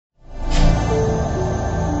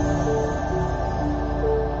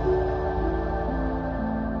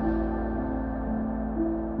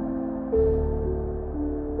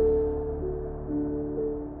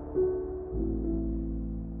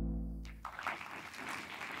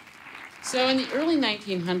So in the early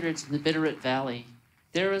 1900s in the Bitterroot Valley,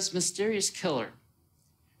 there was a mysterious killer.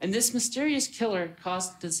 And this mysterious killer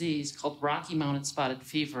caused a disease called Rocky Mountain Spotted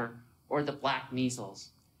Fever, or the black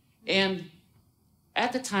measles. And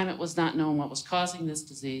at the time, it was not known what was causing this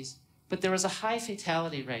disease, but there was a high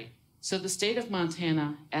fatality rate. So the state of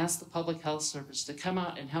Montana asked the Public Health Service to come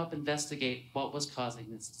out and help investigate what was causing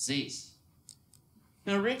this disease.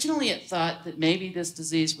 Now, originally it thought that maybe this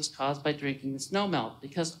disease was caused by drinking the snowmelt,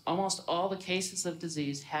 because almost all the cases of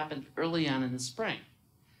disease happened early on in the spring.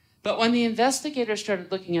 But when the investigators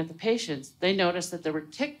started looking at the patients, they noticed that there were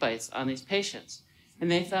tick bites on these patients. And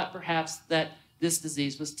they thought perhaps that this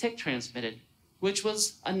disease was tick transmitted, which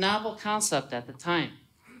was a novel concept at the time.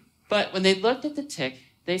 But when they looked at the tick,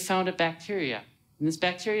 they found a bacteria. And this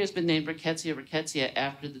bacteria has been named Rickettsia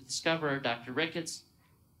after the discoverer, Dr. Ricketts.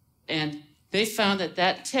 And they found that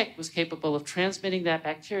that tick was capable of transmitting that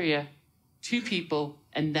bacteria to people,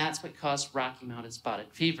 and that's what caused Rocky Mountain Spotted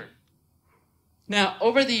Fever. Now,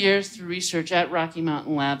 over the years, through research at Rocky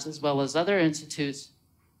Mountain Labs, as well as other institutes,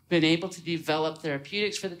 been able to develop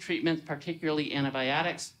therapeutics for the treatment, particularly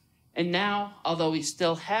antibiotics. And now, although we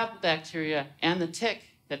still have the bacteria and the tick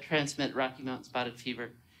that transmit Rocky Mountain Spotted Fever,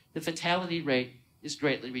 the fatality rate is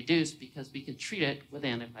greatly reduced because we can treat it with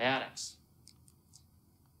antibiotics.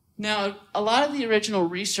 Now, a lot of the original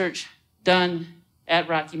research done at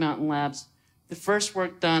Rocky Mountain Labs, the first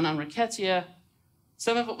work done on Rickettsia,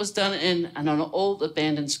 some of it was done in an old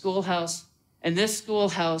abandoned schoolhouse, and this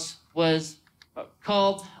schoolhouse was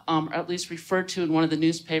called, or at least referred to in one of the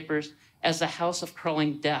newspapers, as the House of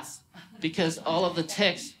Crawling Death, because all of the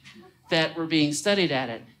ticks that were being studied at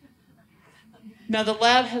it. Now, the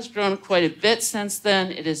lab has grown quite a bit since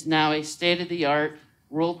then. It is now a state-of-the-art,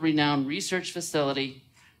 world-renowned research facility,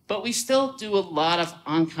 but we still do a lot of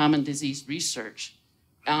uncommon disease research.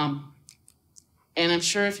 And I'm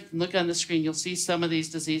sure if you can look on the screen, you'll see some of these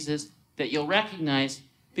diseases that you'll recognize,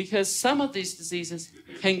 because some of these diseases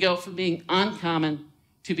can go from being uncommon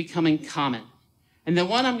to becoming common. And the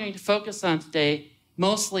one I'm going to focus on today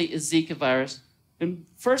mostly is Zika virus. And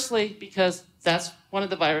firstly, because that's one of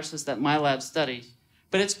the viruses that my lab studies,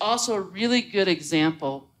 but it's also a really good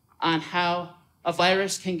example on how a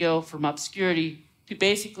virus can go from obscurity to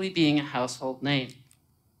basically being a household name.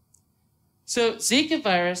 So Zika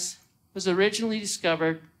virus was originally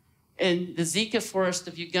discovered in the Zika forest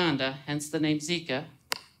of Uganda, hence the name Zika,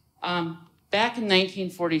 back in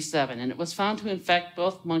 1947, and it was found to infect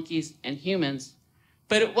both monkeys and humans,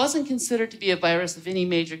 but it wasn't considered to be a virus of any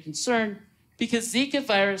major concern because Zika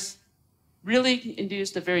virus really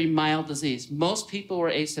induced a very mild disease. Most people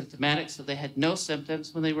were asymptomatic, so they had no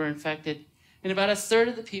symptoms when they were infected, and about a third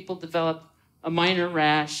of the people developed a minor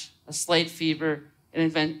rash, a slight fever,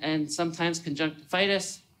 and sometimes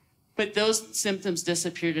conjunctivitis, but those symptoms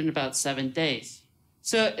disappeared in about 7 days.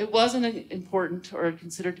 So it wasn't an important or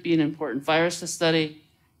considered to be an important virus to study.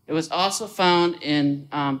 It was also found in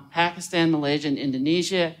Pakistan, Malaysia, and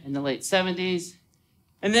Indonesia in the late 70s.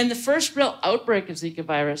 And then the first real outbreak of Zika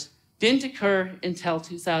virus didn't occur until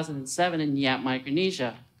 2007 in Yap,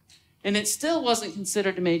 Micronesia. And it still wasn't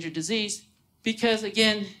considered a major disease because,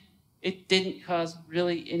 again, it didn't cause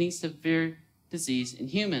really any severe disease in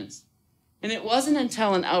humans. And it wasn't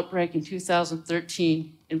until an outbreak in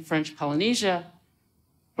 2013 in French Polynesia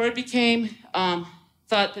where it became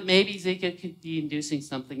thought that maybe Zika could be inducing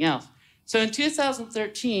something else. So in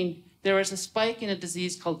 2013, there was a spike in a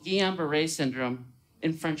disease called Guillain-Barré syndrome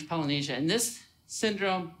in French Polynesia. And this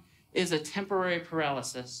syndrome is a temporary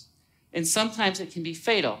paralysis, and sometimes it can be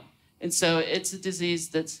fatal. And so it's a disease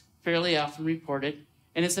that's fairly often reported,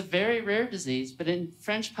 and it's a very rare disease. But in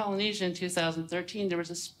French Polynesia in 2013, there was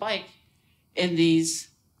a spike in these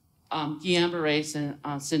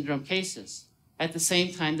Guillain-Barré syndrome cases at the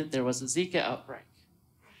same time that there was a Zika outbreak.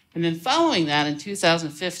 And then following that, in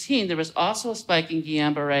 2015, there was also a spike in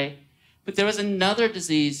Guillain-Barré, but there was another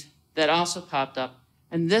disease that also popped up,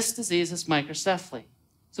 and this disease is microcephaly.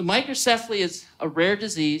 So microcephaly is a rare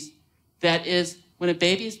disease that is, when a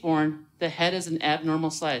baby is born, the head is an abnormal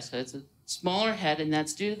size. So it's a smaller head, and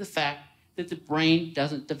that's due to the fact that the brain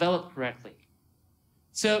doesn't develop correctly.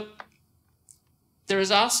 So there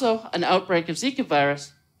was also an outbreak of Zika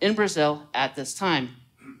virus in Brazil at this time.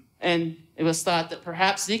 And it was thought that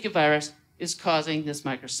perhaps Zika virus is causing this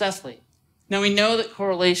microcephaly. Now we know that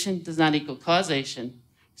correlation does not equal causation.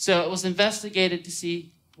 So it was investigated to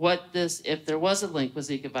see if there was a link with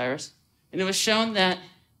Zika virus. And it was shown that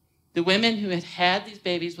the women who had had these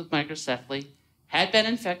babies with microcephaly had been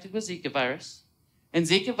infected with Zika virus. And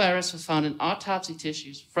Zika virus was found in autopsy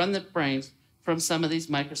tissues from the brains from some of these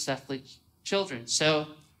microcephaly children. So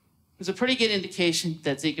it was a pretty good indication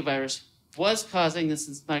that Zika virus was causing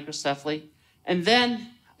this microcephaly. And then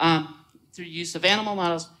through use of animal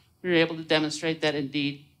models, we were able to demonstrate that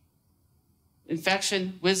indeed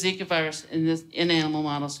infection with Zika virus in animal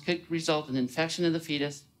models could result in infection of the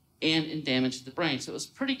fetus and in damage to the brain. So it was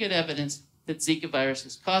pretty good evidence that Zika virus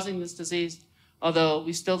is causing this disease, although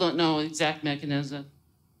we still don't know the exact mechanism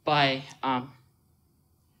by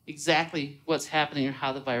exactly what's happening or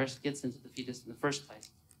how the virus gets into the fetus in the first place.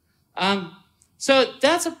 So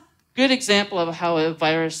that's a good example of how a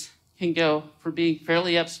virus can go from being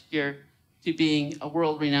fairly obscure to being a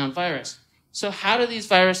world-renowned virus. So how do these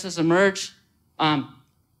viruses emerge?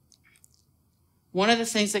 One of the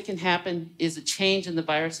things that can happen is a change in the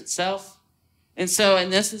virus itself. And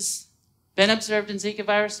this has been observed in Zika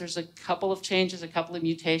virus. There's a couple of changes, a couple of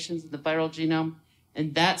mutations in the viral genome,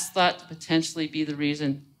 and that's thought to potentially be the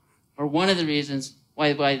reason, or one of the reasons,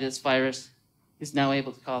 why this virus is now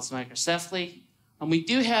able to cause microcephaly. And we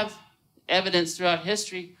do have evidence throughout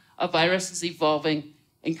history of viruses evolving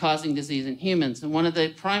and causing disease in humans. And one of the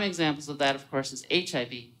prime examples of that, of course, is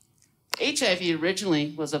HIV. HIV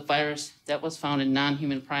originally was a virus that was found in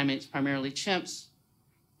non-human primates, primarily chimps.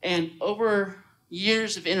 And over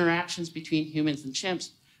years of interactions between humans and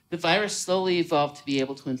chimps, the virus slowly evolved to be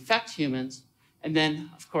able to infect humans. And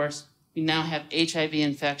then, of course, we now have HIV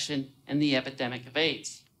infection and the epidemic of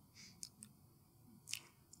AIDS.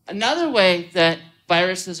 Another way that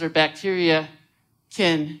viruses or bacteria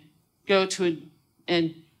can go to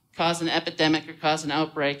and cause an epidemic or cause an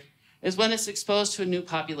outbreak is when it's exposed to a new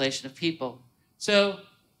population of people. So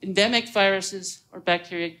endemic viruses or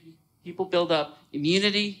bacteria, people build up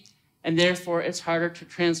immunity, and therefore it's harder to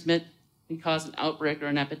transmit and cause an outbreak or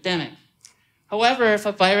an epidemic. However, if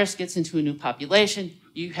a virus gets into a new population,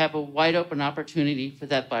 you have a wide open opportunity for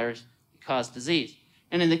that virus to cause disease.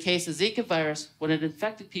 And in the case of Zika virus, when it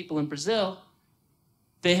infected people in Brazil,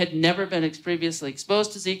 they had never been previously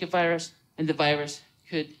exposed to Zika virus, and the virus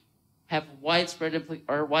could have widespread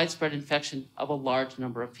infection of a large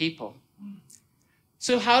number of people.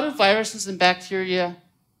 So how do viruses and bacteria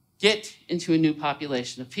get into a new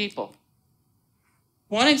population of people?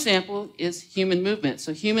 One example is human movement.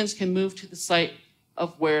 So humans can move to the site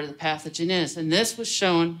of where the pathogen is. And this was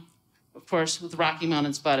shown, of course, with Rocky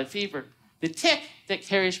Mountain spotted fever. The tick that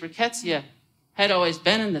carries rickettsia had always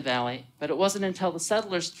been in the valley, but it wasn't until the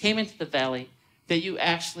settlers came into the valley that you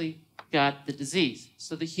actually got the disease.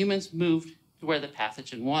 So the humans moved to where the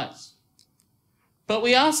pathogen was. But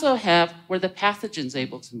we also have where the pathogen's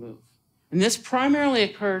able to move. And this primarily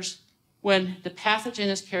occurs when the pathogen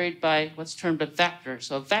is carried by what's termed a vector.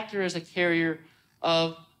 So a vector is a carrier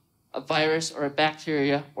of a virus or a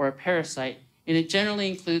bacteria or a parasite, and it generally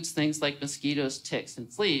includes things like mosquitoes, ticks,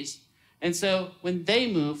 and fleas. And so when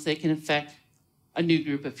they move, they can infect a new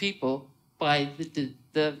group of people by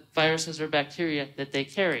the viruses or bacteria that they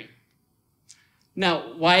carry.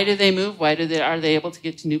 Now, why do they move? Why are they able to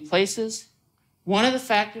get to new places? One of the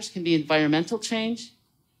factors can be environmental change.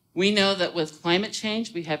 We know that with climate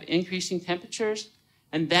change, we have increasing temperatures,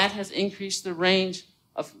 and that has increased the range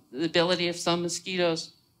of the ability of some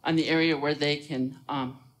mosquitoes on the area where they can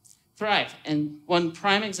thrive. And one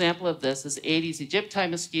prime example of this is Aedes aegypti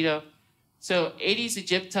mosquito. So Aedes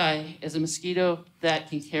aegypti is a mosquito that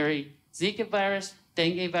can carry Zika virus,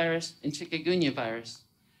 dengue virus, and chikungunya virus.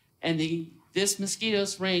 And this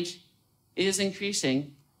mosquito's range is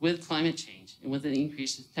increasing with climate change and with an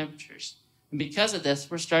increase in temperatures. And because of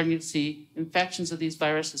this, we're starting to see infections of these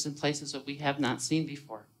viruses in places that we have not seen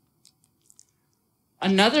before.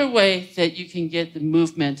 Another way that you can get the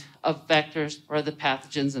movement of vectors or the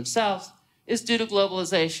pathogens themselves is due to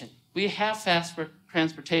globalization. We have fast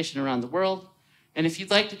transportation around the world, and if you'd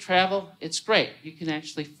like to travel, it's great. You can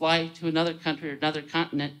actually fly to another country or another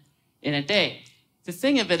continent in a day. The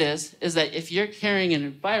thing of it is that if you're carrying a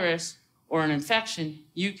virus or an infection,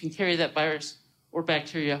 you can carry that virus or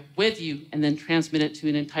bacteria with you and then transmit it to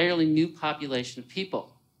an entirely new population of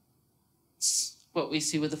people. It's what we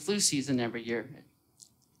see with the flu season every year.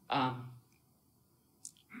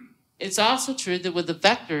 It's also true that with the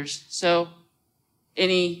vectors, so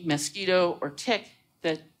any mosquito or tick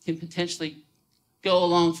that can potentially go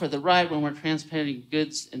along for the ride when we're transporting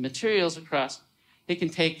goods and materials across, it can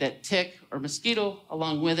take that tick or mosquito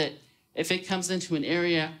along with it. If it comes into an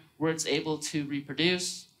area where it's able to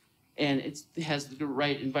reproduce and it has the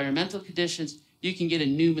right environmental conditions, you can get a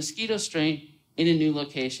new mosquito strain in a new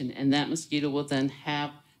location, and that mosquito will then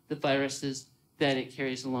have the viruses that it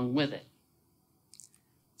carries along with it.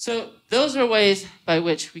 So those are ways by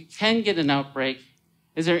which we can get an outbreak.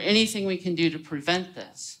 Is there anything we can do to prevent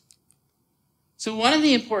this? So one of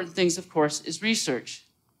the important things, of course, is research.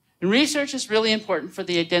 And research is really important for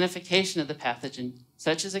the identification of the pathogen,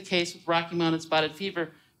 such as a case with Rocky Mountain spotted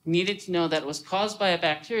fever. We needed to know that it was caused by a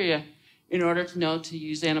bacteria in order to know to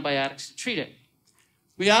use antibiotics to treat it.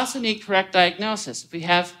 We also need correct diagnosis. If we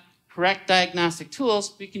have correct diagnostic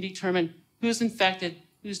tools, we can determine who's infected,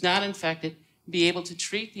 who's not infected, and be able to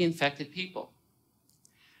treat the infected people.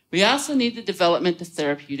 We also need the development of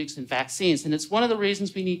therapeutics and vaccines, and it's one of the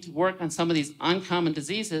reasons we need to work on some of these uncommon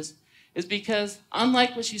diseases is because,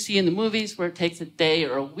 unlike what you see in the movies where it takes a day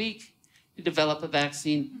or a week to develop a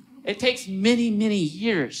vaccine, it takes many, many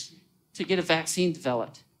years to get a vaccine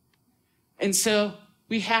developed. And so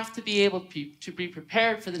we have to be able to be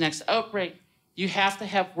prepared for the next outbreak. You have to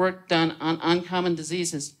have work done on uncommon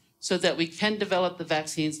diseases so that we can develop the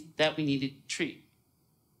vaccines that we need to treat.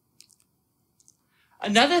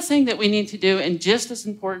 Another thing that we need to do, and just as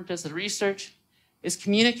important as the research, is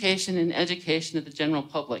communication and education of the general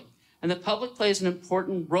public. And the public plays an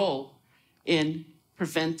important role in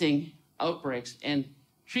preventing outbreaks and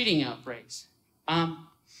treating outbreaks.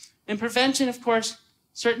 In prevention, of course,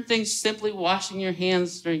 certain things, simply washing your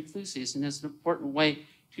hands during flu season is an important way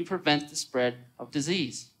to prevent the spread of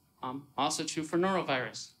disease. Also true for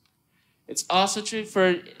norovirus. It's also true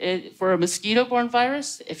for a mosquito-borne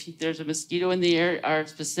virus. If there's a mosquito in the area or a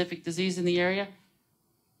specific disease in the area,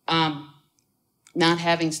 not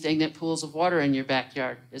having stagnant pools of water in your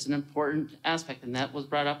backyard is an important aspect, and that was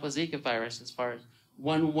brought up with Zika virus as far as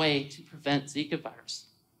one way to prevent Zika virus.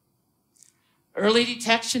 Early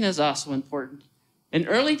detection is also important. And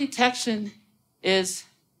early detection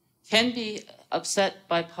can be upset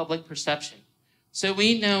by public perception. So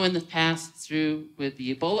we know in the past with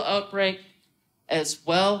the Ebola outbreak, as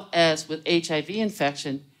well as with HIV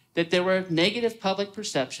infection, that there were negative public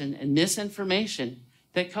perception and misinformation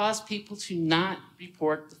that caused people to not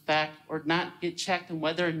report the fact or not get checked on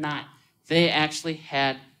whether or not they actually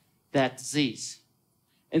had that disease.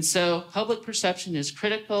 And so public perception is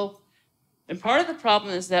critical. And part of the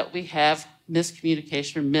problem is that we have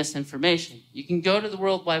miscommunication or misinformation. You can go to the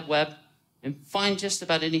World Wide Web and find just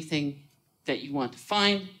about anything that you want to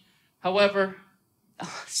find. However,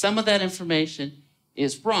 some of that information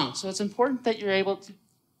is wrong. So it's important that you're able to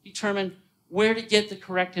determine where to get the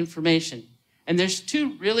correct information. And there's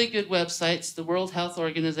two really good websites, the World Health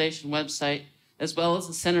Organization website, as well as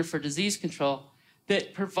the Center for Disease Control,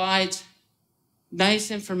 that provides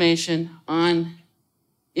nice information on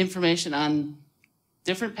different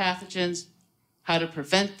pathogens, how to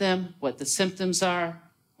prevent them, what the symptoms are,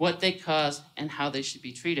 what they cause, and how they should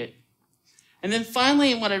be treated. And then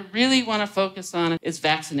finally, and what I really want to focus on is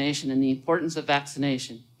vaccination and the importance of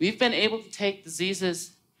vaccination. We've been able to take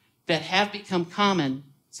diseases that have become common,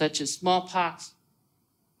 such as smallpox,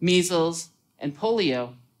 measles, and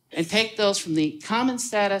polio, and take those from the common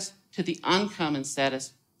status to the uncommon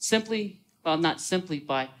status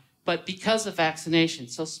but because of vaccination.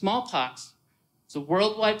 So smallpox is a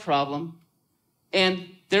worldwide problem, and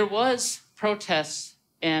there was protests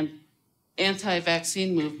and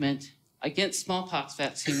anti-vaccine movement against smallpox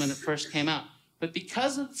vaccine when it first came out. But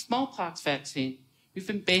because of the smallpox vaccine, we've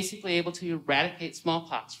been basically able to eradicate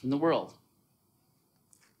smallpox from the world.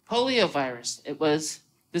 Polio virus, it was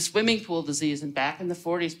the swimming pool disease, and back in the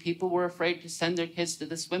 40s, people were afraid to send their kids to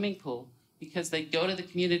the swimming pool because they'd go to the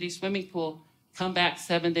community swimming pool, come back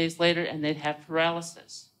 7 days later, and they'd have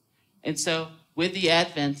paralysis. And so with the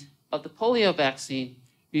advent of the polio vaccine,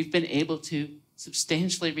 we've been able to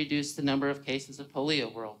substantially reduce the number of cases of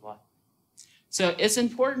polio worldwide. So it's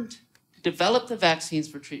important to develop the vaccines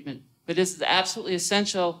for treatment, but it's absolutely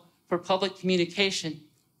essential for public communication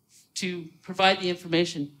to provide the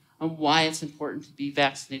information on why it's important to be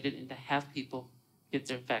vaccinated and to have people get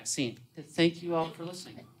their vaccine. Thank you all for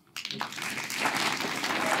listening.